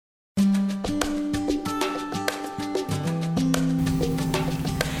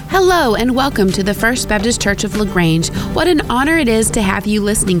Hello and welcome to the First Baptist Church of LaGrange. What an honor it is to have you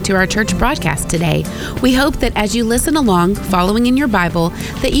listening to our church broadcast today. We hope that as you listen along, following in your Bible,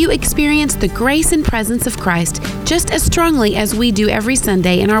 that you experience the grace and presence of Christ just as strongly as we do every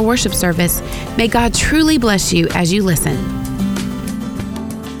Sunday in our worship service. May God truly bless you as you listen.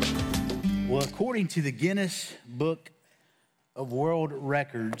 Well, according to the Guinness Book of World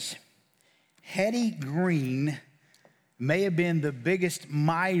Records, Hetty Green may have been the biggest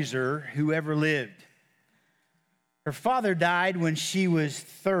miser who ever lived. Her father died when she was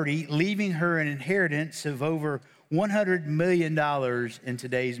 30, leaving her an inheritance of over $100 million in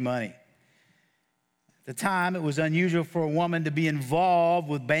today's money. At the time, it was unusual for a woman to be involved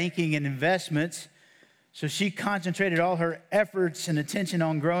with banking and investments, so she concentrated all her efforts and attention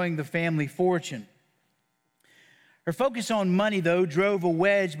on growing the family fortune. Her focus on money, though, drove a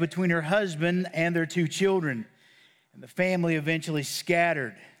wedge between her husband and their two children. And the family eventually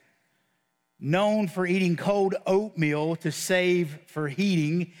scattered. Known for eating cold oatmeal to save for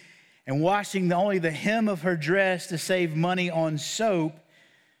heating and washing only the hem of her dress to save money on soap,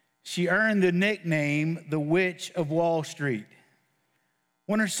 she earned the nickname the Witch of Wall Street.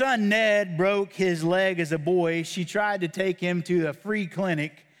 When her son Ned broke his leg as a boy, she tried to take him to a free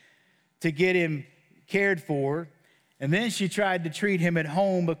clinic to get him cared for. And then she tried to treat him at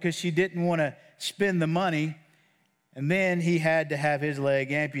home because she didn't want to spend the money. And then he had to have his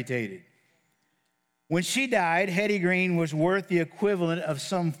leg amputated. When she died, Hetty Green was worth the equivalent of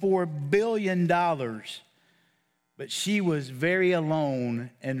some $4 billion. But she was very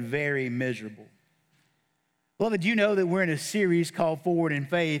alone and very miserable. Beloved, you know that we're in a series called Forward in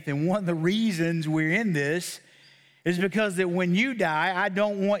Faith. And one of the reasons we're in this is because that when you die, I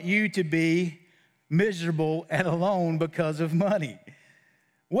don't want you to be miserable and alone because of money.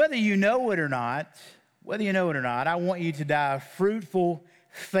 Whether you know it or not, I want you to die a fruitful,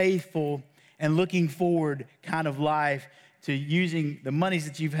 faithful, and looking forward kind of life to using the monies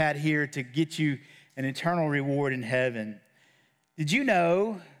that you've had here to get you an eternal reward in heaven. Did you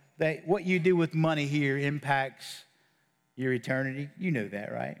know that what you do with money here impacts your eternity? You know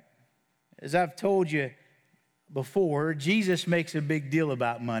that, right? As I've told you before, Jesus makes a big deal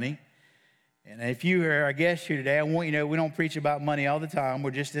about money. And if you are our guest here today, I want you to know we don't preach about money all the time.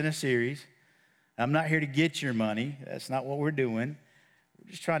 We're just in a series. I'm not here to get your money. That's not what we're doing. We're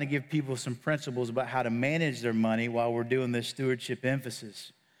just trying to give people some principles about how to manage their money while we're doing this stewardship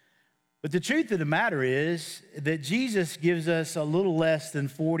emphasis. But the truth of the matter is that Jesus gives us a little less than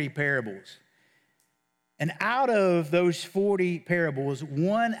 40 parables. And out of those 40 parables,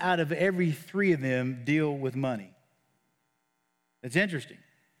 1 out of every 3 of them deal with money. That's interesting.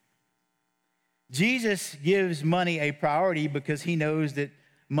 Jesus gives money a priority because he knows that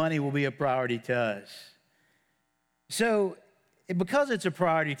money will be a priority to us. So, because it's a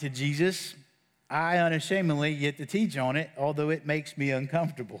priority to Jesus, I unashamedly get to teach on it, although it makes me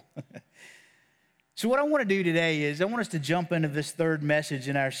uncomfortable. So what I want to do today is I want us to jump into this third message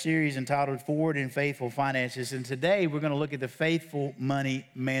in our series entitled Forward in Faithful Finances. And today we're going to look at the faithful money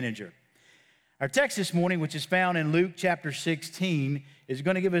manager. Our text this morning, which is found in Luke chapter 16, is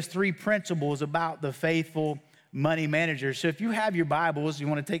going to give us 3 principles about the faithful money manager. So if you have your Bibles, you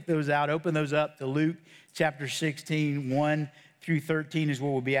want to take those out, open those up to Luke chapter 16, 1 through 13 is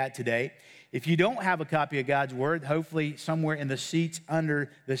where we'll be at today. If you don't have a copy of God's Word, hopefully somewhere in the seats under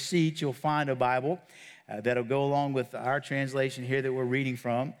the seats you'll find a Bible that'll go along with our translation here that we're reading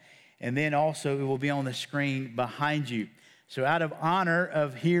from. And then also it will be on the screen behind you. So out of honor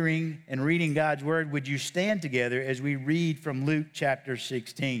of hearing and reading God's Word, would you stand together as we read from Luke chapter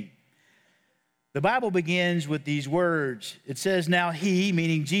 16? The Bible begins with these words. It says, "Now he,"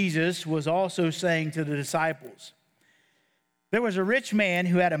 meaning Jesus, "was also saying to the disciples, there was a rich man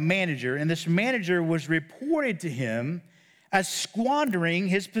who had a manager, and this manager was reported to him as squandering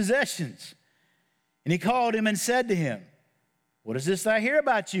his possessions. And he called him and said to him, 'What is this I hear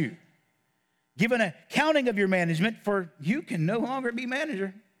about you? Give an accounting of your management, for you can no longer be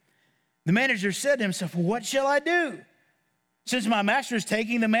manager.' The manager said to himself, 'What shall I do, since my master is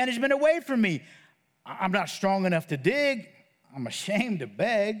taking the management away from me? I'm not strong enough to dig. I'm ashamed to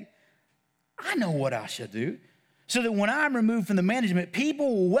beg. I know what I shall do, so that when I'm removed from the management, people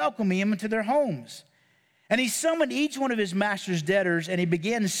will welcome me into their homes.' And he summoned each one of his master's debtors, and he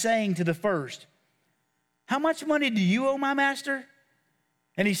began saying to the first, 'How much money do you owe my master?'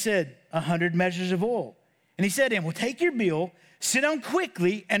 And he said, 100 measures of oil. And he said to him, 'Well, take your bill, sit down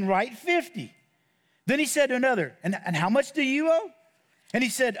quickly, and write 50. Then he said to another, and how much do you owe?' And he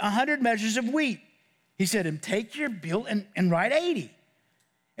said, 100 measures of wheat. He said to him, 'Take your bill and write 80.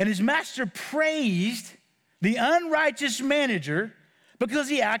 And his master praised the unrighteous manager because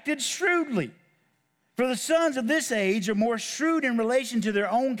he acted shrewdly. For the sons of this age are more shrewd in relation to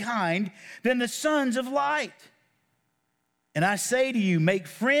their own kind than the sons of light. And I say to you, make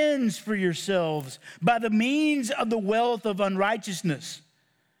friends for yourselves by the means of the wealth of unrighteousness,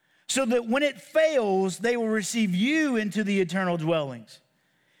 so that when it fails, they will receive you into the eternal dwellings.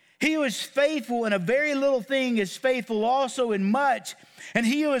 He who is faithful in a very little thing is faithful also in much, and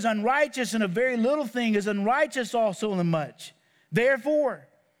he who is unrighteous in a very little thing is unrighteous also in much. Therefore,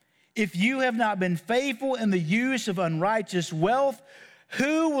 if you have not been faithful in the use of unrighteous wealth,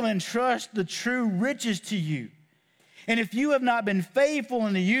 who will entrust the true riches to you? And if you have not been faithful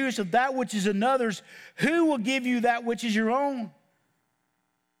in the use of that which is another's, who will give you that which is your own?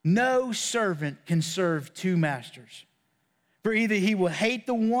 No servant can serve two masters. For either he will hate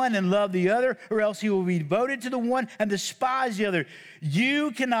the one and love the other, or else he will be devoted to the one and despise the other.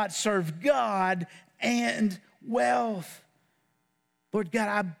 You cannot serve God and wealth. Lord God,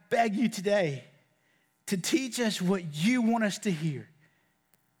 I beg you today to teach us what you want us to hear.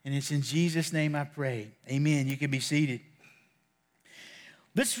 And it's in Jesus' name I pray. Amen. You can be seated.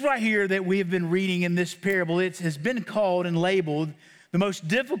 This right here that we have been reading in this parable, it has been called and labeled the most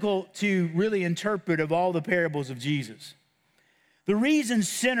difficult to really interpret of all the parables of Jesus. The reason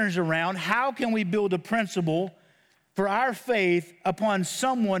centers around how can we build a principle for our faith upon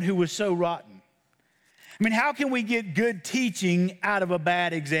someone who was so rotten? I mean, how can we get good teaching out of a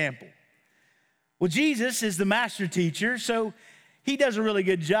bad example? Well, Jesus is the master teacher, so he does a really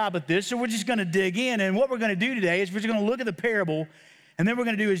good job at this. So we're just going to dig in. And what we're going to do today is we're just going to look at the parable, and then we're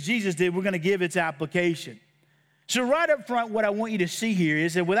going to do as Jesus did. We're going to give its application. So right up front, what I want you to see here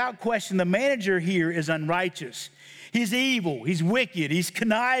is that without question, the manager here is unrighteous. He's evil, he's wicked, he's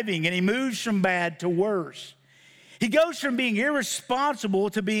conniving, and he moves from bad to worse. He goes from being irresponsible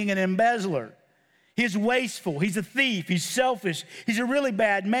to being an embezzler. He's wasteful, he's a thief, he's selfish, he's a really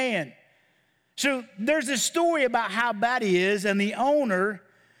bad man. So there's this story about how bad he is, and the owner,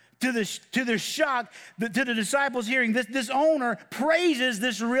 to the shock, to the disciples hearing this owner praises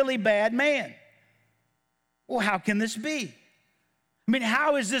this really bad man. Well, how can this be? I mean,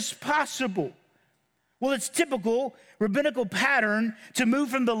 how is this possible? Well, it's typical rabbinical pattern to move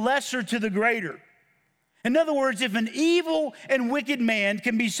from the lesser to the greater. In other words, if an evil and wicked man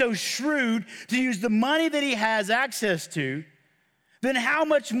can be so shrewd to use the money that he has access to, then how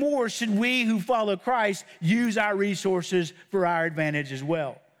much more should we who follow Christ use our resources for our advantage as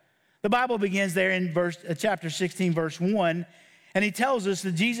well? The Bible begins there in chapter 16, verse 1, and he tells us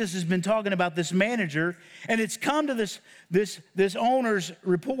that Jesus has been talking about this manager, and it's come to this owner's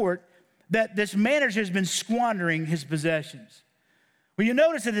report that this manager has been squandering his possessions. Well, you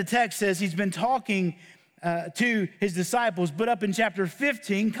notice that the text says he's been talking to his disciples, but up in chapter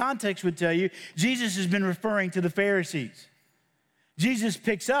 15, context would tell you, Jesus has been referring to the Pharisees. Jesus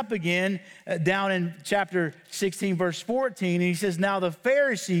picks up again down in chapter 16, verse 14, and he says, now the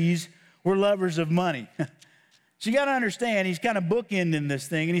Pharisees were lovers of money. So you got to understand, he's kind of bookending this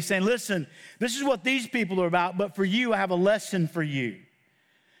thing, and he's saying, listen, this is what these people are about, but for you, I have a lesson for you.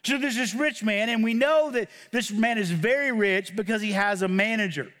 So there's this rich man, and we know that this man is very rich because he has a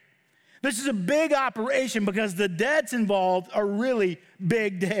manager. This is a big operation because the debts involved are really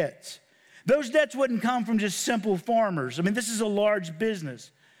big debts. Those debts wouldn't come from just simple farmers. I mean, this is a large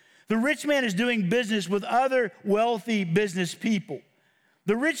business. The rich man is doing business with other wealthy business people.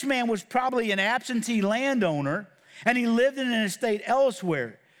 The rich man was probably an absentee landowner, and he lived in an estate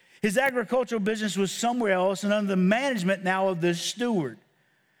elsewhere. His agricultural business was somewhere else and under the management now of this steward.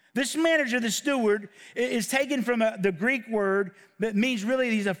 This manager, the steward, is taken from the Greek word that means really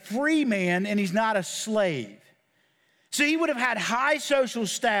he's a free man and he's not a slave. So he would have had high social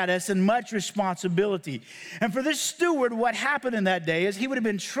status and much responsibility. And for this steward, what happened in that day is he would have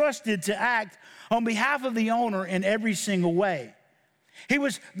been trusted to act on behalf of the owner in every single way. He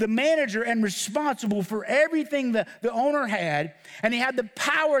was the manager and responsible for everything the owner had, and he had the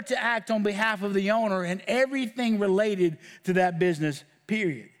power to act on behalf of the owner in everything related to that business,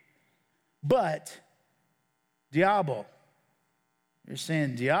 period. But diabo, you're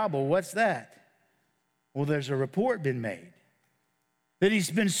saying, diabo, what's that? Well, there's a report been made that he's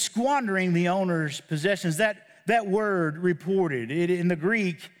been squandering the owner's possessions. That word reported, in the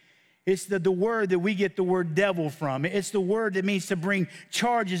Greek, it's the word that we get the word devil from. It's the word that means to bring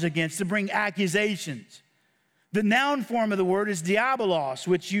charges against, to bring accusations. The noun form of the word is diabolos,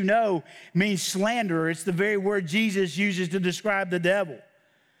 which you know means slanderer. It's the very word Jesus uses to describe the devil.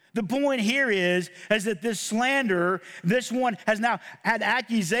 The point here is that this slanderer, this one has now had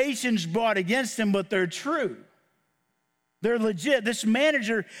accusations brought against him, but they're true. They're legit. This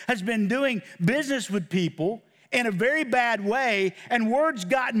manager has been doing business with people, in a very bad way, and word's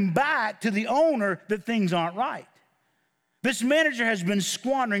gotten back to the owner that things aren't right. This manager has been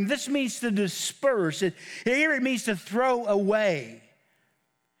squandering. This means to disperse. Here it means to throw away.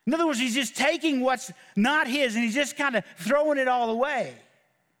 In other words, he's just taking what's not his and he's just kind of throwing it all away.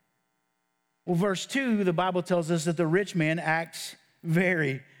 Well, verse 2, the Bible tells us that the rich man acts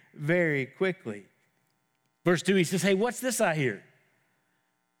very, very quickly. Verse 2, he says, hey, what's this I hear?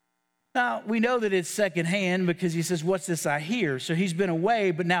 Now, we know that it's secondhand because he says, what's this I hear? So he's been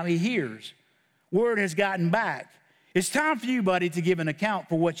away, but now he hears. Word has gotten back. It's time for you, buddy, to give an account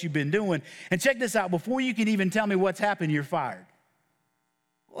for what you've been doing. And check this out. Before you can even tell me what's happened, you're fired.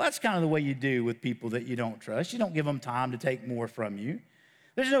 Well, that's kind of the way you do with people that you don't trust. You don't give them time to take more from you.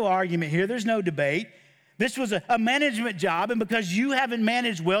 There's no argument here. There's no debate. This was a management job, and because you haven't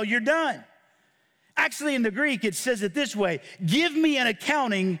managed well, you're done. Actually, in the Greek, it says it this way: give me an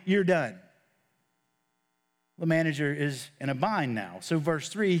accounting, you're done. The manager is in a bind now. So verse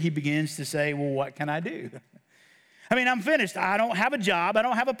 3, he begins to say, well, what can I do? I mean, I'm finished. I don't have a job. I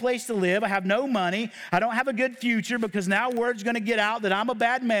don't have a place to live. I have no money. I don't have a good future because now word's going to get out that I'm a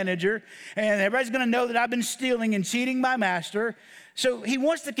bad manager and everybody's going to know that I've been stealing and cheating my master. So he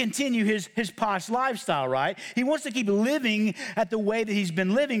wants to continue his posh lifestyle, right? He wants to keep living at the way that he's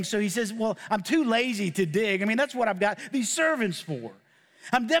been living. So he says, well, I'm too lazy to dig. I mean, that's what I've got these servants for.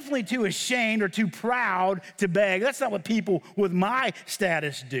 I'm definitely too ashamed or too proud to beg. That's not what people with my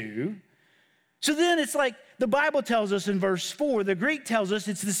status do. So then it's like the Bible tells us in verse 4, the Greek tells us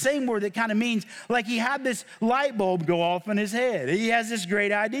it's the same word that kind of means like he had this light bulb go off in his head. He has this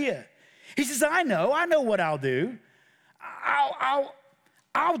great idea. He says, I know what I'll do.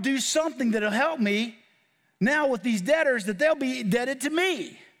 I'll do something that'll help me now with these debtors that they'll be indebted to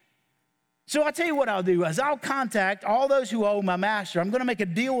me. So I'll tell you what I'll do is I'll contact all those who owe my master. I'm going to make a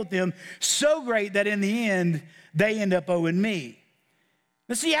deal with them so great that in the end, they end up owing me.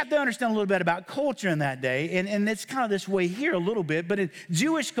 Now, see, you have to understand a little bit about culture in that day, and it's kind of this way here a little bit, but in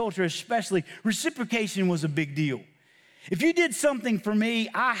Jewish culture especially, reciprocation was a big deal. If you did something for me,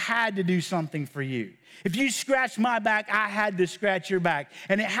 I had to do something for you. If you scratched my back, I had to scratch your back,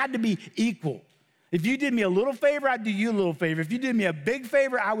 and it had to be equal. If you did me a little favor, I'd do you a little favor. If you did me a big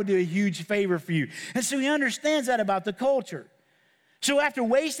favor, I would do a huge favor for you. And so he understands that about the culture. So after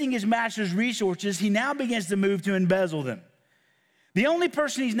wasting his master's resources, he now begins to move to embezzle them. The only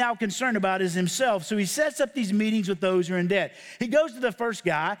person he's now concerned about is himself, so he sets up these meetings with those who are in debt. He goes to the first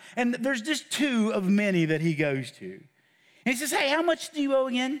guy, and there's just two of many that he goes to. And he says, hey, how much do you owe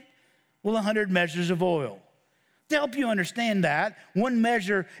again? Well, 100 measures of oil. To help you understand that, one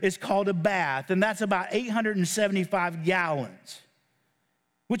measure is called a bath, and that's about 875 gallons,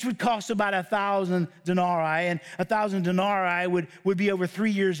 which would cost about 1,000 denarii, and 1,000 denarii would be over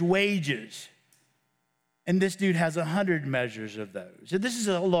 3 years' wages. And this dude has 100 measures of those. So this is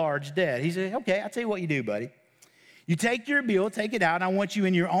a large debt. He said, okay, I'll tell you what you do, buddy. You take your bill, take it out, and I want you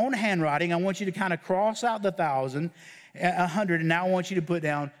in your own handwriting, I want you to kind of cross out the 1,000, 100, and now I want you to put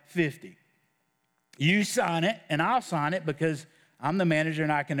down 50. You sign it, and I'll sign it because I'm the manager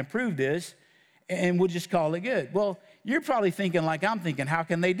and I can approve this, and we'll just call it good. Well, you're probably thinking like I'm thinking, how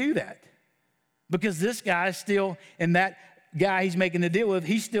can they do that? Because this guy is still in that guy he's making the deal with,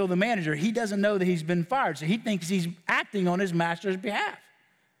 he's still the manager. He doesn't know that he's been fired, so he thinks he's acting on his master's behalf.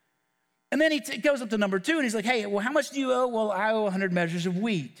 And then he goes up to number 2, and he's like, hey, well, how much do you owe? Well, I owe 100 measures of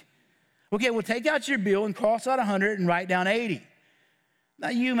wheat. Okay, well, take out your bill and cross out 100 and write down 80. Now,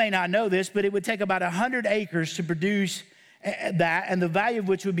 you may not know this, but it would take about 100 acres to produce that, and the value of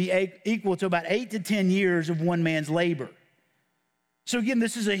which would be equal to about 8 to 10 years of one man's labor. So again,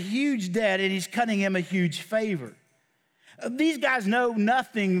 this is a huge debt, and he's cutting him a huge favor. These guys know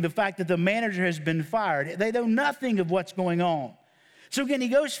nothing, the fact that the manager has been fired. They know nothing of what's going on. So again, he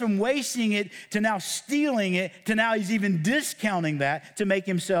goes from wasting it to now stealing it to now he's even discounting that to make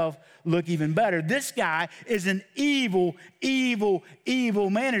himself look even better. This guy is an evil, evil,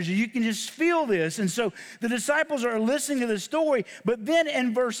 evil manager. You can just feel this. And so the disciples are listening to the story, but then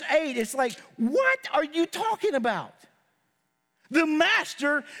in verse 8, it's like, what are you talking about? The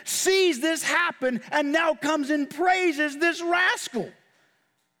master sees this happen and now comes and praises this rascal.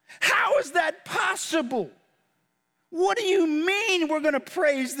 How is that possible? What do you mean we're going to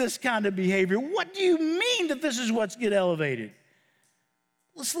praise this kind of behavior? What do you mean that this is what's get elevated?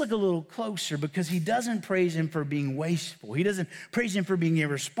 Let's look a little closer, because he doesn't praise him for being wasteful. He doesn't praise him for being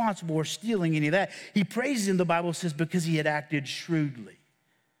irresponsible or stealing any of that. He praises him, the Bible says, because he had acted shrewdly.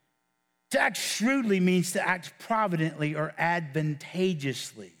 To act shrewdly means to act providently or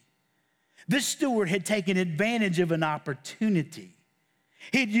advantageously. This steward had taken advantage of an opportunity.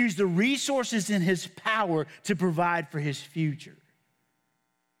 He'd used the resources in his power to provide for his future.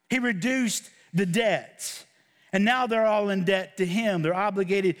 He reduced the debts, and now they're all in debt to him. They're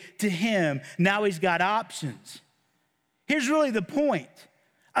obligated to him. Now he's got options. Here's really the point.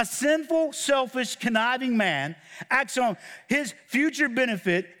 A sinful, selfish, conniving man acts on his future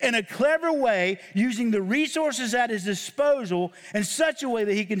benefit in a clever way, using the resources at his disposal in such a way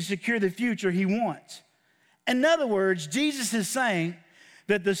that he can secure the future he wants. In other words, Jesus is saying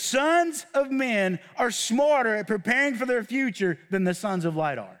that the sons of men are smarter at preparing for their future than the sons of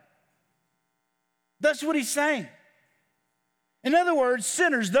light are. That's what he's saying. In other words,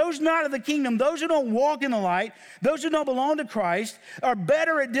 sinners, those not of the kingdom, those who don't walk in the light, those who don't belong to Christ, are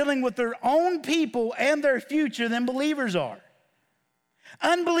better at dealing with their own people and their future than believers are.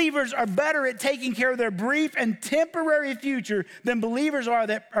 Unbelievers are better at taking care of their brief and temporary future than believers are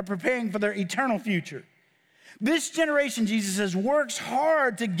that are preparing for their eternal future. This generation, Jesus says, works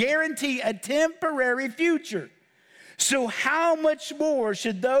hard to guarantee a temporary future. So how much more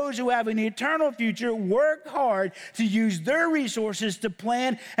should those who have an eternal future work hard to use their resources to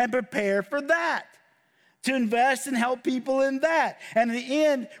plan and prepare for that, to invest and help people in that, and in the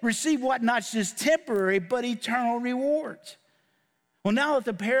end, receive what not just temporary, but eternal rewards. Well, now that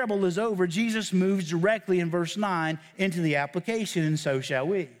the parable is over, Jesus moves directly in verse 9 into the application, and so shall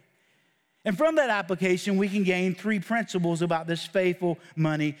we. And from that application, we can gain 3 principles about this faithful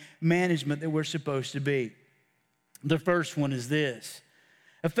money management that we're supposed to be. The first one is this: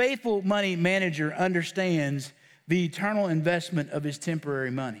 a faithful money manager understands the eternal investment of his temporary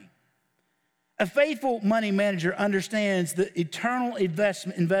money. A faithful money manager understands the eternal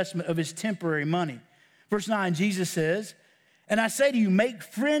investment of his temporary money. Verse 9, Jesus says, "And I say to you, make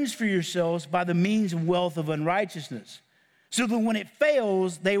friends for yourselves by the means of wealth of unrighteousness, so that when it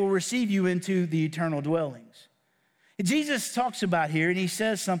fails, they will receive you into the eternal dwellings." Jesus talks about here, and he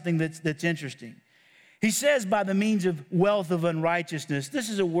says something that's interesting. He says, by the means of wealth of unrighteousness. This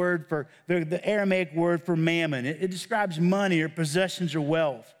is a word for, the Aramaic word for mammon. It describes money or possessions or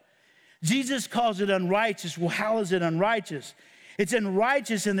wealth. Jesus calls it unrighteous. Well, how is it unrighteous? It's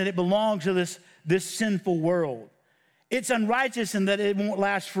unrighteous in that it belongs to this sinful world. It's unrighteous in that it won't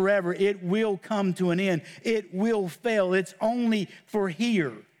last forever. It will come to an end. It will fail. It's only for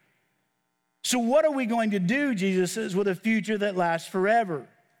here. So what are we going to do, Jesus says, with a future that lasts forever?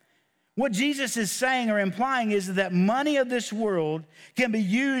 What Jesus is saying or implying is that money of this world can be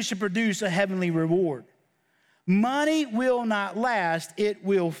used to produce a heavenly reward. Money will not last, it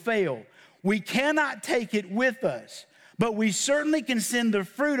will fail. We cannot take it with us, but we certainly can send the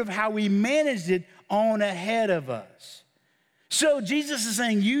fruit of how we managed it on ahead of us. So Jesus is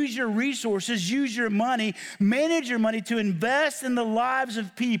saying, use your resources, use your money, manage your money to invest in the lives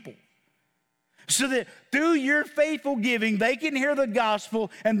of people, so that through your faithful giving, they can hear the gospel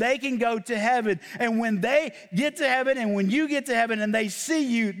and they can go to heaven. And when they get to heaven and when you get to heaven and they see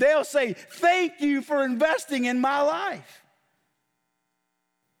you, they'll say, "Thank you for investing in my life."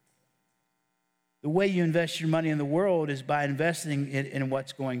 The way you invest your money in the world is by investing it in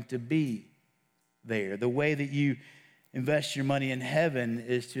what's going to be there. The way that you invest your money in heaven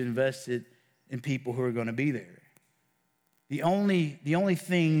is to invest it in people who are going to be there. The only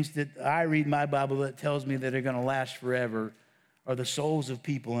things that I read in my Bible that tells me that are going to last forever are the souls of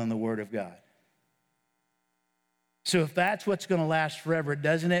people in the Word of God. So if that's what's going to last forever,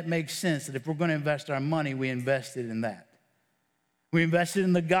 doesn't it make sense that if we're going to invest our money, we invest it in that? We invest it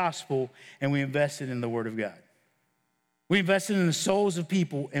in the gospel, and we invest it in the Word of God. We invest it in the souls of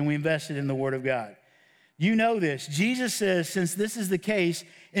people, and we invest it in the Word of God. You know this. Jesus says, since this is the case,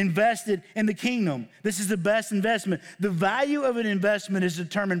 invest it in the kingdom. This is the best investment. The value of an investment is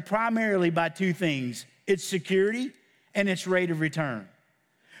determined primarily by 2 things: its security and its rate of return.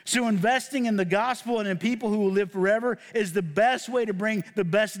 So investing in the gospel and in people who will live forever is the best way to bring the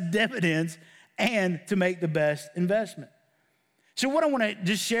best dividends and to make the best investment. So what I want to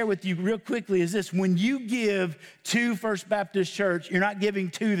just share with you real quickly is this: when you give to First Baptist Church, you're not giving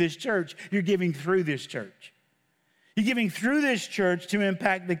to this church, you're giving through this church. You're giving through this church to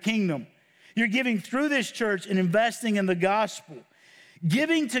impact the kingdom. You're giving through this church and investing in the gospel.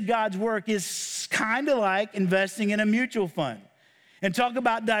 Giving to God's work is kind of like investing in a mutual fund. And talk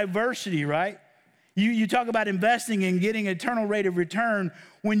about diversity, right? You talk about investing and getting an eternal rate of return.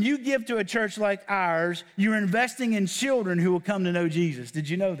 When you give to a church like ours, you're investing in children who will come to know Jesus. Did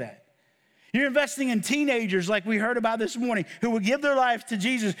you know that? You're investing in teenagers like we heard about this morning who will give their life to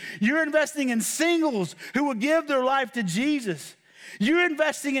Jesus. You're investing in singles who will give their life to Jesus. You're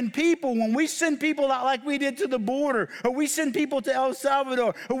investing in people. When we send people out like we did to the border, or we send people to El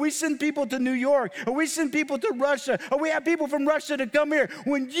Salvador, or we send people to New York, or we send people to Russia, or we have people from Russia to come here.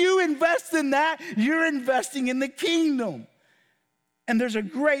 When you invest in that, you're investing in the kingdom. And there's a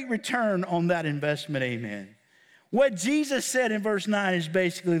great return on that investment, amen. What Jesus said in verse 9 is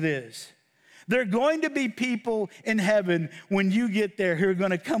basically this. There are going to be people in heaven when you get there who are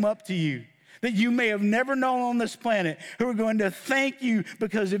going to come up to you that you may have never known on this planet, who are going to thank you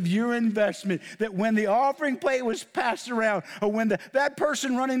because of your investment, that when the offering plate was passed around, or when that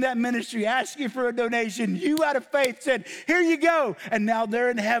person running that ministry asked you for a donation, you out of faith said, here you go, and now they're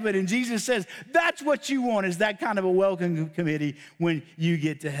in heaven. And Jesus says, that's what you want, is that kind of a welcome committee when you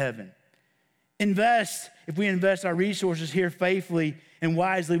get to heaven. If we invest our resources here faithfully and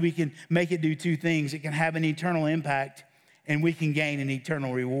wisely, we can make it do two things. It can have an eternal impact, and we can gain an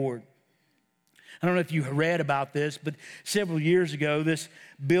eternal reward. I don't know if you read about this, but several years ago, this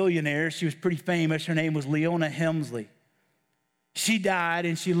billionaire, she was pretty famous. Her name was Leona Helmsley. She died,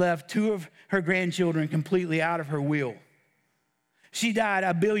 and she left two of her grandchildren completely out of her will. She died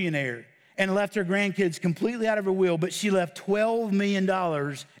a billionaire and left her grandkids completely out of her will, but she left $12 million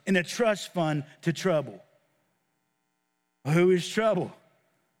in a trust fund to Trouble. Who is Trouble?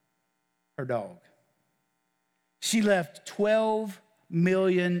 Her dog. She left $12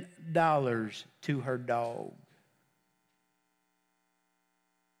 million to her dog.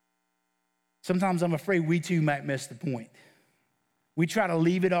 Sometimes I'm afraid we too might miss the point. We try to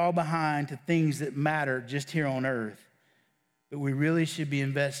leave it all behind to things that matter just here on earth, but we really should be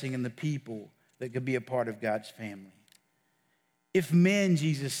investing in the people that could be a part of God's family. If men,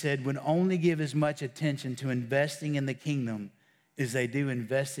 Jesus said, would only give as much attention to investing in the kingdom as they do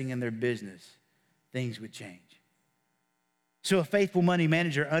investing in their business, things would change. So a faithful money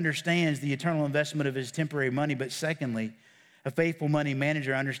manager understands the eternal investment of his temporary money, but secondly, a faithful money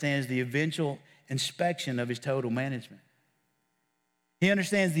manager understands the eventual inspection of his total management. He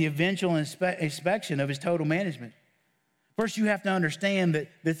understands the eventual inspection of his total management. First, you have to understand that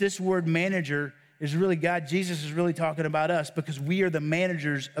this word manager is really God. Jesus is really talking about us because we are the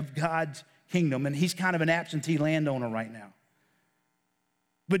managers of God's kingdom, and he's kind of an absentee landowner right now.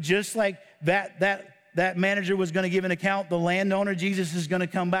 But just like that manager was going to give an account, the landowner, Jesus is going to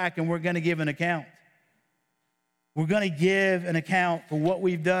come back and we're going to give an account. We're going to give an account for what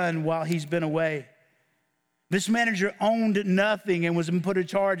we've done while he's been away. This manager owned nothing and was put in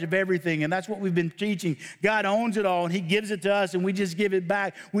charge of everything, and that's what we've been teaching. God owns it all, and he gives it to us, and we just give it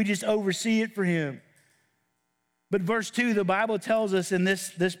back. We just oversee it for him. But verse 2, the Bible tells us in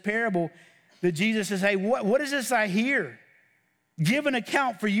this parable that Jesus says, hey, what is this I hear? Give an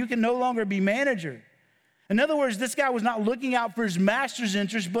account, for you can no longer be manager. In other words, this guy was not looking out for his master's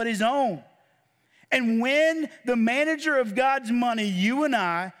interest, but his own. And when the manager of God's money, you and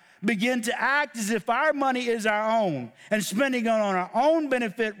I, begin to act as if our money is our own and spending it on our own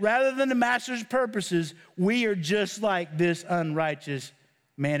benefit rather than the master's purposes, we are just like this unrighteous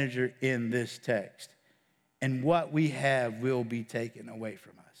manager in this text. And what we have will be taken away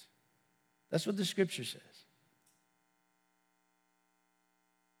from us. That's what the scripture says.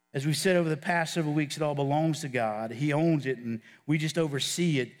 As we said over the past several weeks, it all belongs to God. He owns it, and we just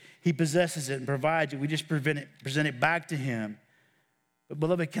oversee it. He possesses it and provides it. We just present it back to him. But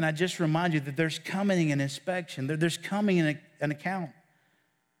beloved, can I just remind you that there's coming an inspection. There's coming an account.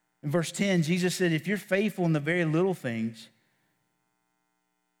 In verse 10, Jesus said, if you're faithful in the very little things,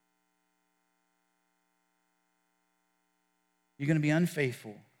 you're going to be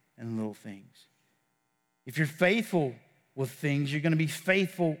unfaithful in little things. If you're faithful with things, you're going to be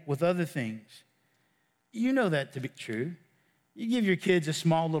faithful with other things. You know that to be true. You give your kids a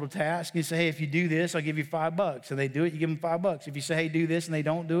small little task, and you say, hey, if you do this, I'll give you $5. And they do it, you give them $5. If you say, hey, do this, and they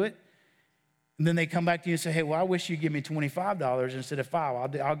don't do it, and then they come back to you and say, hey, well, I wish you'd give me $25 instead of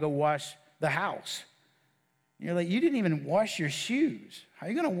 $5. I'll go wash the house. And you're like, you didn't even wash your shoes. How are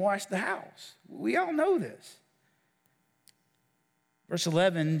you going to wash the house? We all know this. Verse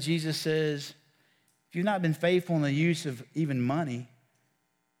 11, Jesus says, if you've not been faithful in the use of even money,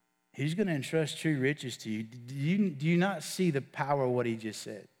 who's going to entrust true riches to you? Do you not see the power of what he just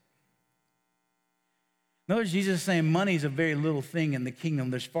said? Notice Jesus is saying money is a very little thing in the kingdom.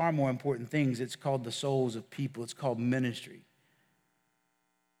 There's far more important things. It's called the souls of people. It's called ministry.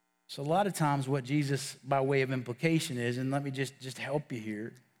 So a lot of times what Jesus, by way of implication is, and let me just help you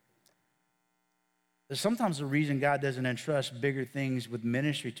here, there's sometimes the reason God doesn't entrust bigger things with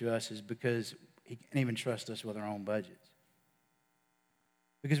ministry to us is because he can't even trust us with our own budgets.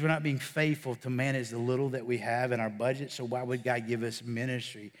 Because we're not being faithful to manage the little that we have in our budget, so why would God give us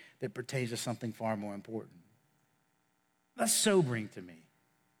ministry that pertains to something far more important? That's sobering to me.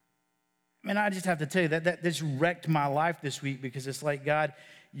 I mean, I just have to tell you that this wrecked my life this week, because it's like, God,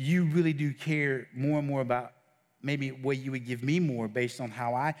 you really do care more and more about maybe what you would give me more based on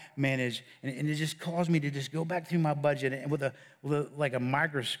how I manage. And it just caused me to just go back through my budget and with like a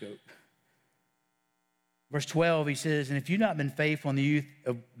microscope. Verse 12, he says, and if you've not been faithful in the youth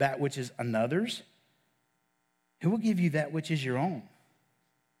of that which is another's, who will give you that which is your own?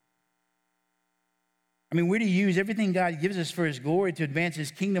 I mean, we're to use everything God gives us for his glory to advance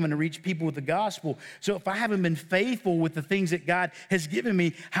his kingdom and to reach people with the gospel. So if I haven't been faithful with the things that God has given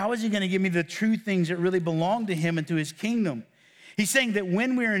me, how is he going to give me the true things that really belong to him and to his kingdom? He's saying that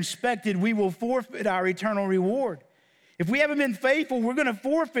when we're inspected, we will forfeit our eternal reward. If we haven't been faithful, we're going to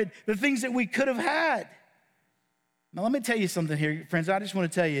forfeit the things that we could have had. Now, let me tell you something here, friends. I just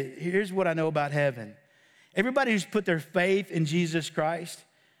want to tell you, here's what I know about heaven. Everybody who's put their faith in Jesus Christ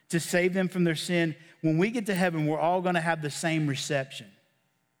to save them from their sin, when we get to heaven, we're all going to have the same reception.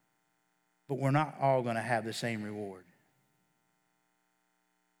 But we're not all going to have the same reward.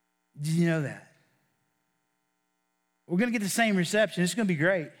 Did you know that? We're going to get the same reception. It's going to be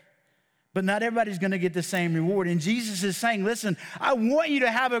great. But not everybody's going to get the same reward. And Jesus is saying, listen, I want you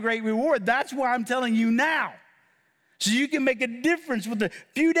to have a great reward. That's why I'm telling you now. So you can make a difference with the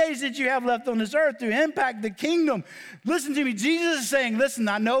few days that you have left on this earth to impact the kingdom. Listen to me. Jesus is saying, listen,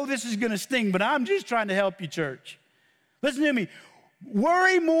 I know this is going to sting, but I'm just trying to help you, church. Listen to me.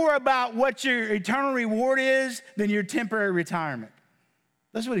 Worry more about what your eternal reward is than your temporary retirement.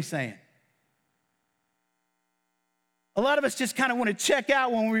 That's what he's saying. A lot of us just kind of want to check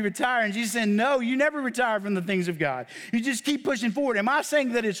out when we retire, and Jesus saying, no, you never retire from the things of God. You just keep pushing forward. Am I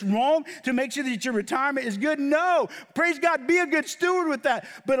saying that it's wrong to make sure that your retirement is good? No. Praise God, be a good steward with that.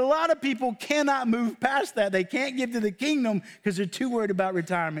 But a lot of people cannot move past that. They can't give to the kingdom because they're too worried about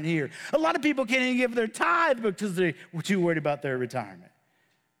retirement here. A lot of people can't even give their tithe because they're too worried about their retirement.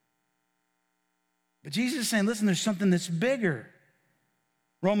 But Jesus is saying, listen, there's something that's bigger.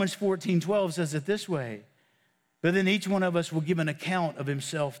 Romans 14:12 says it this way. But then each one of us will give an account of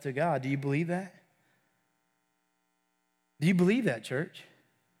himself to God. Do you believe that? Do you believe that, church?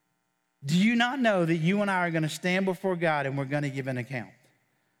 Do you not know that you and I are going to stand before God and we're going to give an account?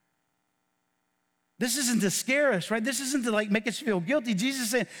 This isn't to scare us, right? This isn't to like make us feel guilty. Jesus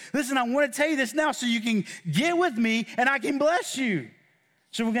is saying, listen, I want to tell you this now so you can get with me and I can bless you.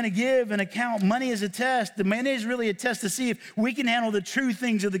 So we're going to give an account. Money is a test. The money is really a test to see if we can handle the true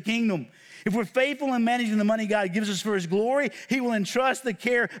things of the kingdom. If we're faithful in managing the money God gives us for his glory, he will entrust the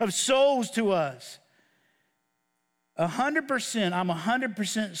care of souls to us. 100%, I'm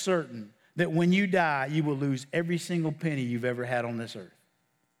 100% certain that when you die, you will lose every single penny you've ever had on this earth.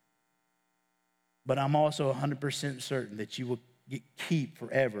 But I'm also 100% certain that you will keep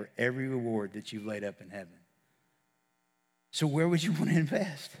forever every reward that you've laid up in heaven. So where would you want to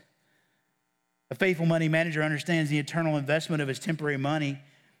invest? A faithful money manager understands the eternal investment of his temporary money.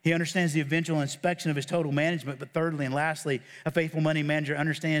 He understands the eventual inspection of his total management. But thirdly and lastly, a faithful money manager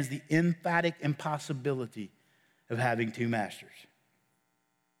understands the emphatic impossibility of having two masters.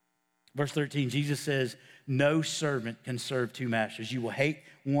 Verse 13, Jesus says, no servant can serve two masters. You will hate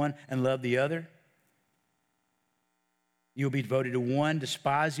one and love the other. You will be devoted to one,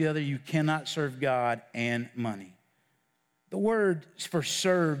 despise the other. You cannot serve God and money. The word for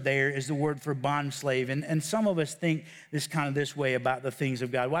serve there is the word for bondslave. And some of us think this way about the things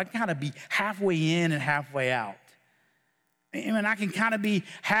of God. Well, I can kind of be halfway in and halfway out. I mean, I can kind of be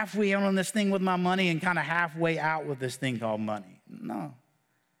halfway in on this thing with my money and kind of halfway out with this thing called money. No.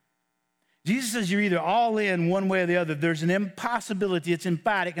 Jesus says you're either all in one way or the other. There's an impossibility. It's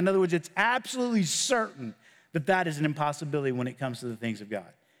emphatic. In other words, it's absolutely certain that that is an impossibility when it comes to the things of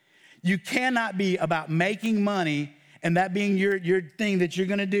God. You cannot be about making money and that being your thing that you're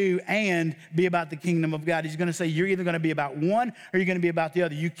going to do and be about the kingdom of God. He's going to say you're either going to be about one or you're going to be about the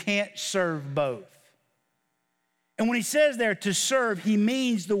other. You can't serve both. And when he says there to serve, he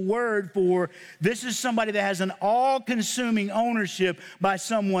means the word for this is somebody that has an all-consuming ownership by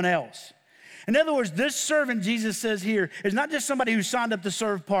someone else. In other words, this servant, Jesus says here, is not just somebody who signed up to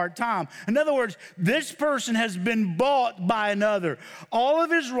serve part-time. In other words, this person has been bought by another. All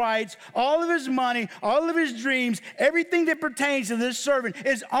of his rights, all of his money, all of his dreams, everything that pertains to this servant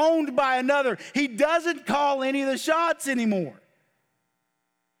is owned by another. He doesn't call any of the shots anymore.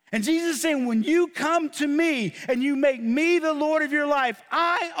 And Jesus is saying, when you come to me and you make me the Lord of your life,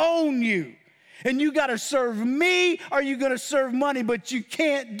 I own you. And you got to serve me or you're going to serve money, but you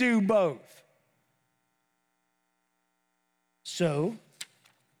can't do both. So,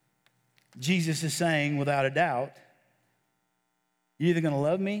 Jesus is saying, without a doubt, you're either going to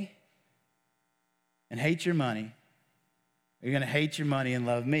love me and hate your money, You're going to hate your money and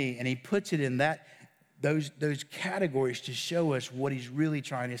love me. And he puts it in those categories to show us what he's really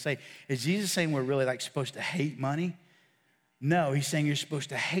trying to say. Is Jesus saying we're really like supposed to hate money? No, he's saying you're supposed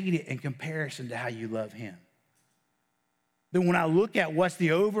to hate it in comparison to how you love him. Then when I look at what's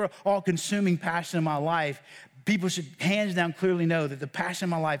the overall consuming passion of my life, people should hands down clearly know that the passion of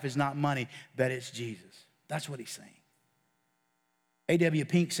my life is not money, that it's Jesus. That's what he's saying. A.W.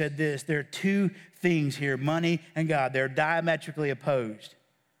 Pink said this: there are two things here, money and God. They're diametrically opposed.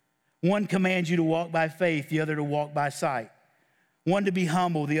 One commands you to walk by faith, the other to walk by sight. One to be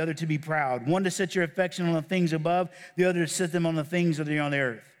humble, the other to be proud. One to set your affection on the things above, the other to set them on the things that are on the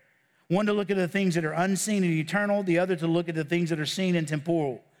earth. One to look at the things that are unseen and eternal, the other to look at the things that are seen and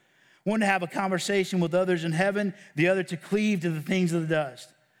temporal. One to have a conversation with others in heaven, the other to cleave to the things of the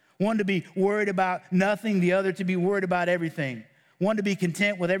dust. One to be worried about nothing, the other to be worried about everything. One to be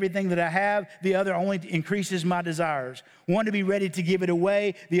content with everything that I have, the other only increases my desires. One to be ready to give it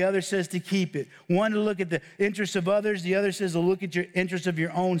away, the other says to keep it. One to look at the interests of others, the other says to look at your interests of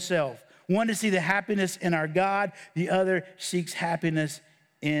your own self. One to see the happiness in our God, the other seeks happiness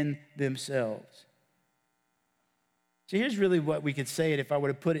in themselves. So here's really what we could say it if I were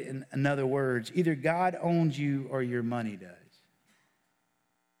to put it in other words. Either God owns you or your money does.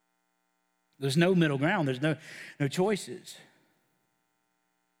 There's no middle ground. There's no choices.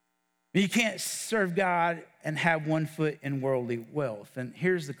 You can't serve God and have one foot in worldly wealth. And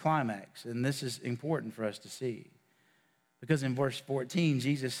here's the climax, and this is important for us to see. Because in verse 14,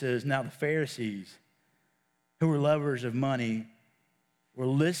 Jesus says, now the Pharisees, who were lovers of money, were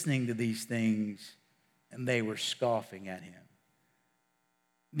listening to these things, and they were scoffing at him.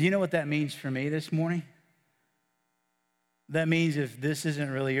 Do you know what that means for me this morning? That means if this isn't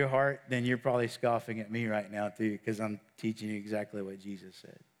really your heart, then you're probably scoffing at me right now too, because I'm teaching you exactly what Jesus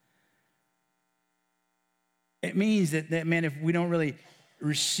said. It means that man, if we don't really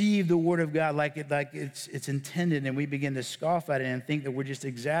receive the word of God like it's intended, and we begin to scoff at it and think that we're just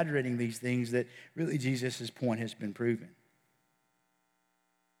exaggerating these things, that really Jesus' point has been proven.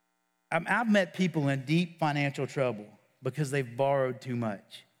 I've met people in deep financial trouble because they've borrowed too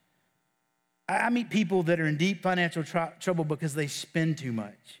much. I meet people that are in deep financial trouble because they spend too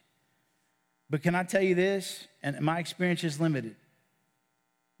much. But can I tell you this? And my experience is limited,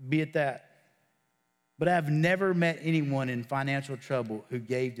 be it that. But I've never met anyone in financial trouble who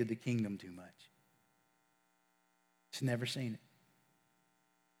gave to the kingdom too much. Just never seen it.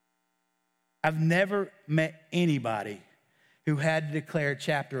 I've never met anybody who had to declare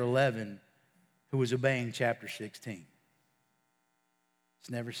chapter 11 who was obeying chapter 16.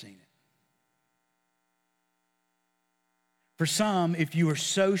 Just never seen it. For some, if you are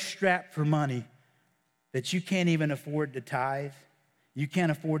so strapped for money that you can't even afford to tithe, you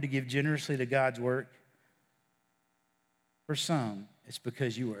can't afford to give generously to God's work, for some, it's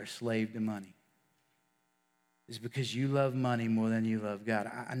because you are a slave to money. It's because you love money more than you love God.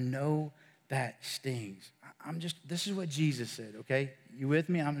 I know that stings. This is what Jesus said, okay? You with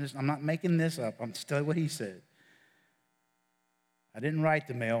me? I'm not making this up. I'm just telling you what he said. I didn't write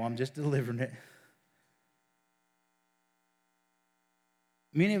the mail. I'm just delivering it.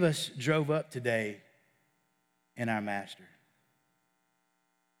 Many of us drove up today in our master.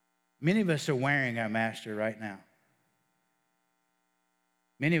 Many of us are wearing our master right now.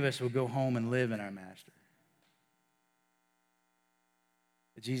 Many of us will go home and live in our master.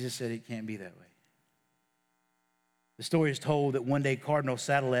 But Jesus said it can't be that way. The story is told that one day Cardinal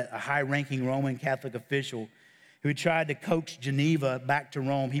Satellit, a high-ranking Roman Catholic official who had tried to coax Geneva back to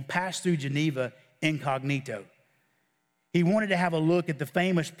Rome, he passed through Geneva incognito. He wanted to have a look at the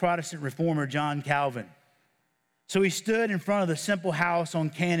famous Protestant reformer John Calvin. So he stood in front of the simple house on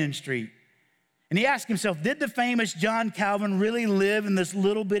Cannon Street. And he asked himself, did the famous John Calvin really live in this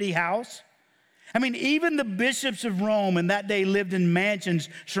little bitty house? I mean, even the bishops of Rome in that day lived in mansions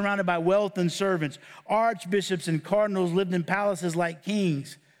surrounded by wealth and servants. Archbishops and cardinals lived in palaces like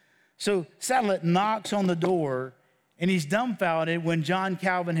kings. So Satellit knocks on the door, and he's dumbfounded when John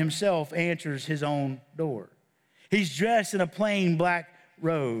Calvin himself answers his own door. He's dressed in a plain black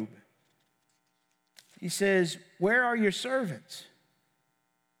robe. He says, where are your servants?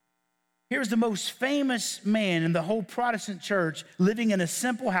 Here's the most famous man in the whole Protestant church living in a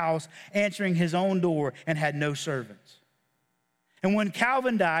simple house, answering his own door, and had no servants. And when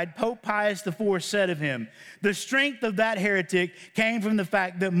Calvin died, Pope Pius IV said of him, the strength of that heretic came from the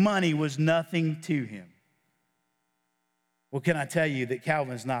fact that money was nothing to him. Well, can I tell you that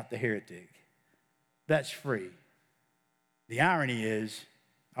Calvin's not the heretic? That's free. The irony is,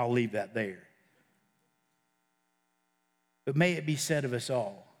 I'll leave that there. But may it be said of us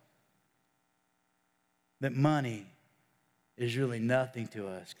all that money is really nothing to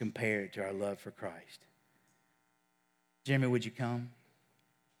us compared to our love for Christ. Jeremy, would you come?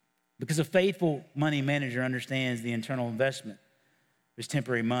 Because a faithful money manager understands the internal investment of his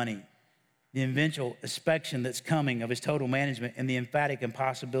temporary money, the eventual inspection that's coming of his total management, and the emphatic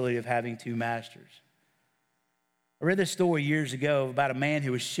impossibility of having two masters. I read this story years ago about a man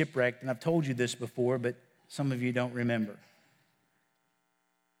who was shipwrecked, and I've told you this before, but some of you don't remember.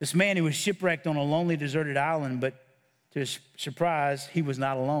 This man who was shipwrecked on a lonely, deserted island, but to his surprise, he was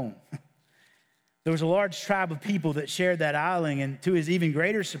not alone. There was a large tribe of people that shared that island, and to his even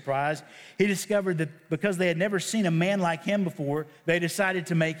greater surprise, he discovered that because they had never seen a man like him before, they decided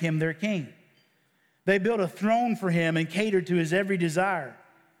to make him their king. They built a throne for him and catered to his every desire.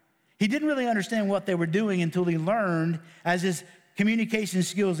 He didn't really understand what they were doing until he learned, as his communication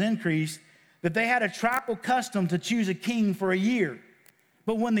skills increased, that they had a tribal custom to choose a king for a year.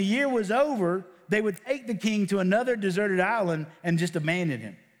 But when the year was over, they would take the king to another deserted island and just abandon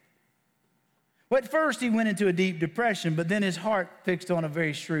him. Well, at first, he went into a deep depression, but then his heart fixed on a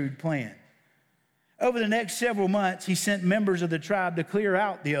very shrewd plan. Over the next several months, he sent members of the tribe to clear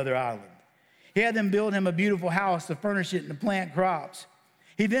out the other island. He had them build him a beautiful house to furnish it and to plant crops.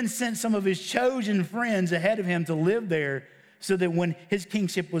 He then sent some of his chosen friends ahead of him to live there so that when his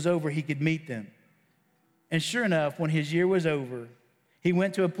kingship was over, he could meet them. And sure enough, when his year was over, he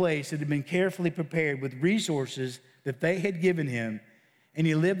went to a place that had been carefully prepared with resources that they had given him, and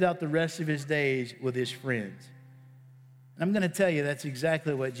he lived out the rest of his days with his friends. And I'm going to tell you, that's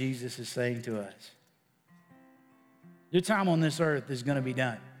exactly what Jesus is saying to us. Your time on this earth is going to be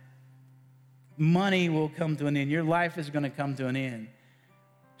done. Money will come to an end. Your life is going to come to an end.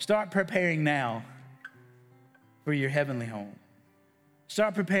 Start preparing now for your heavenly home.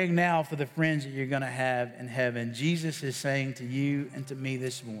 Start preparing now for the friends that you're going to have in heaven. Jesus is saying to you and to me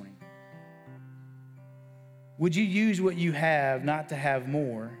this morning, would you use what you have not to have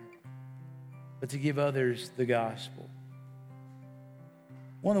more, but to give others the gospel?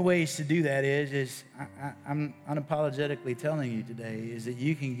 One of the ways to do that is I'm unapologetically telling you today, is that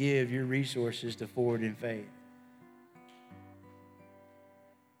you can give your resources to Forward in Faith.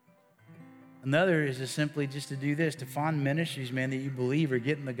 Another is to simply just to do this, to find ministries, man, that you believe are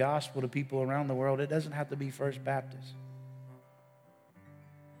getting the gospel to people around the world. It doesn't have to be First Baptist.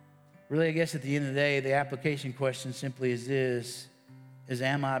 Really, I guess at the end of the day, the application question simply is this, is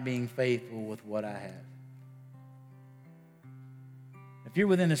am I being faithful with what I have? If you're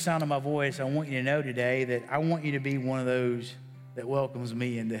within the sound of my voice, I want you to know today that I want you to be one of those that welcomes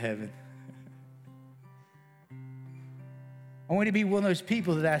me into heaven. I want you to be one of those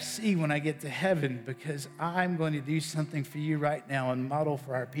people that I see when I get to heaven, because I'm going to do something for you right now and model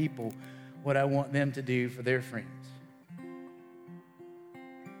for our people what I want them to do for their friends.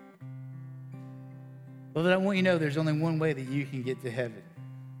 Well, I want you to know there's only one way that you can get to heaven.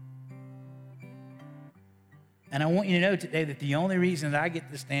 And I want you to know today that the only reason that I get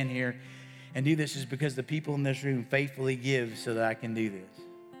to stand here and do this is because the people in this room faithfully give so that I can do this.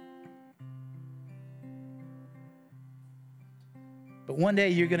 But one day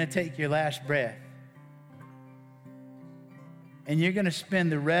you're going to take your last breath and you're going to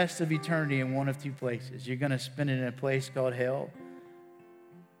spend the rest of eternity in one of two places. You're going to spend it in a place called hell,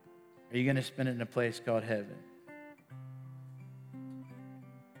 or you're going to spend it in a place called heaven.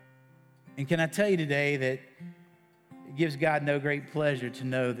 And can I tell you today that it gives God no great pleasure to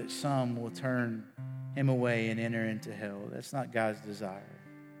know that some will turn him away and enter into hell. That's not God's desire.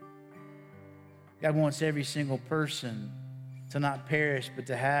 God wants every single person to not perish, but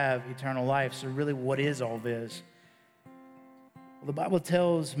to have eternal life. So really, what is all this? Well, the Bible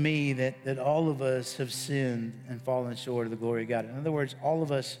tells me that all of us have sinned and fallen short of the glory of God. In other words, all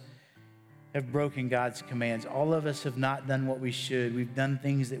of us have broken God's commands. All of us have not done what we should. We've done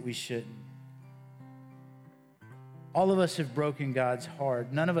things that we shouldn't. All of us have broken God's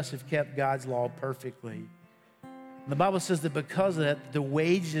heart. None of us have kept God's law perfectly. And the Bible says that because of that, the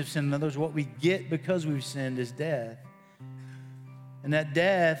wages of sin, in other words, what we get because we've sinned, is death. And that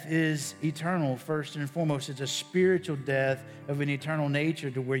death is eternal, first and foremost. It's a spiritual death of an eternal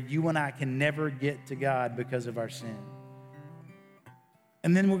nature to where you and I can never get to God because of our sin.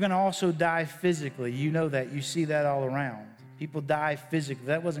 And then we're going to also die physically. You know that. You see that all around. People die physically.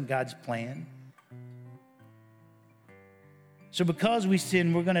 That wasn't God's plan. So because we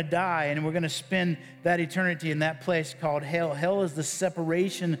sin, we're going to die, and we're going to spend that eternity in that place called hell. Hell is the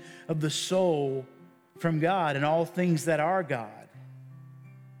separation of the soul from God and all things that are God.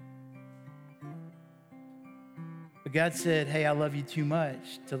 But God said, hey, I love you too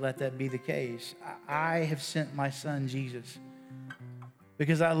much to let that be the case. I have sent my son, Jesus,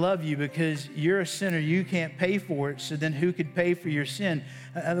 because I love you, because you're a sinner. You can't pay for it. So then who could pay for your sin?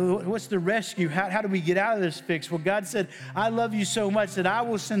 What's the rescue? How do we get out of this fix? Well, God said, I love you so much that I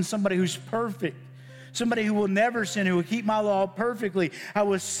will send somebody who's perfect, somebody who will never sin, who will keep my law perfectly. I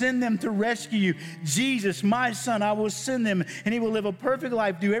will send them to rescue you. Jesus, my son, I will send them, and he will live a perfect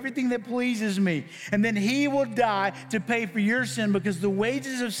life, do everything that pleases me. And then he will die to pay for your sin, because the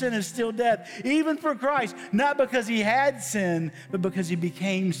wages of sin is still death, even for Christ, not because he had sin, but because he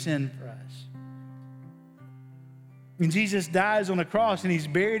became sin for us. And Jesus dies on the cross, and he's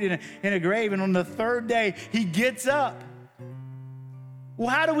buried in a grave, and on the third day, he gets up. Well,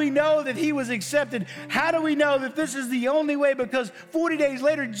 how do we know that he was accepted? How do we know that this is the only way? Because 40 days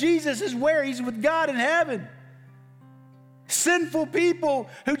later, Jesus is where? He's with God in heaven. Sinful people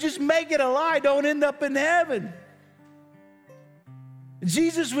who just make it a lie don't end up in heaven.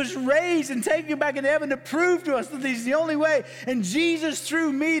 Jesus was raised and taken back into heaven to prove to us that he's the only way. And Jesus,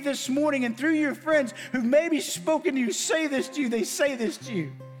 through me this morning and through your friends who've maybe spoken to you, say this to you, they say this to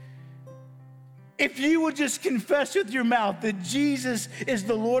you. If you will just confess with your mouth that Jesus is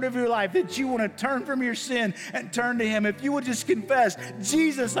the Lord of your life, that you want to turn from your sin and turn to him, if you will just confess,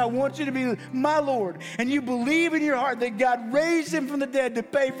 Jesus, I want you to be my Lord, and you believe in your heart that God raised him from the dead to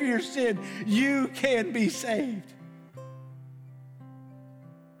pay for your sin, you can be saved.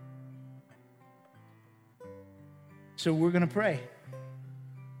 So we're going to pray.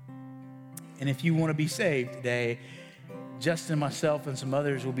 And if you want to be saved today, Justin, myself, and some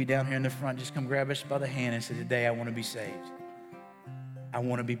others will be down here in the front. Just come grab us by the hand and say, today I want to be saved. I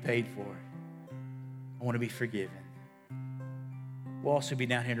want to be paid for. I want to be forgiven. We'll also be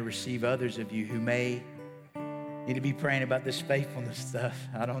down here to receive others of you who may need to be praying about this faithfulness stuff.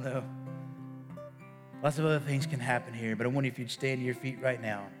 I don't know. Lots of other things can happen here, but I wonder if you'd stand to your feet right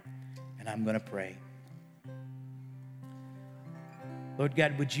now, and I'm going to pray. Lord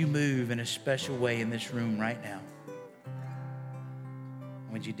God, would you move in a special way in this room right now?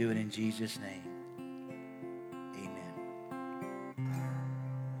 Would you do it in Jesus' name? Amen.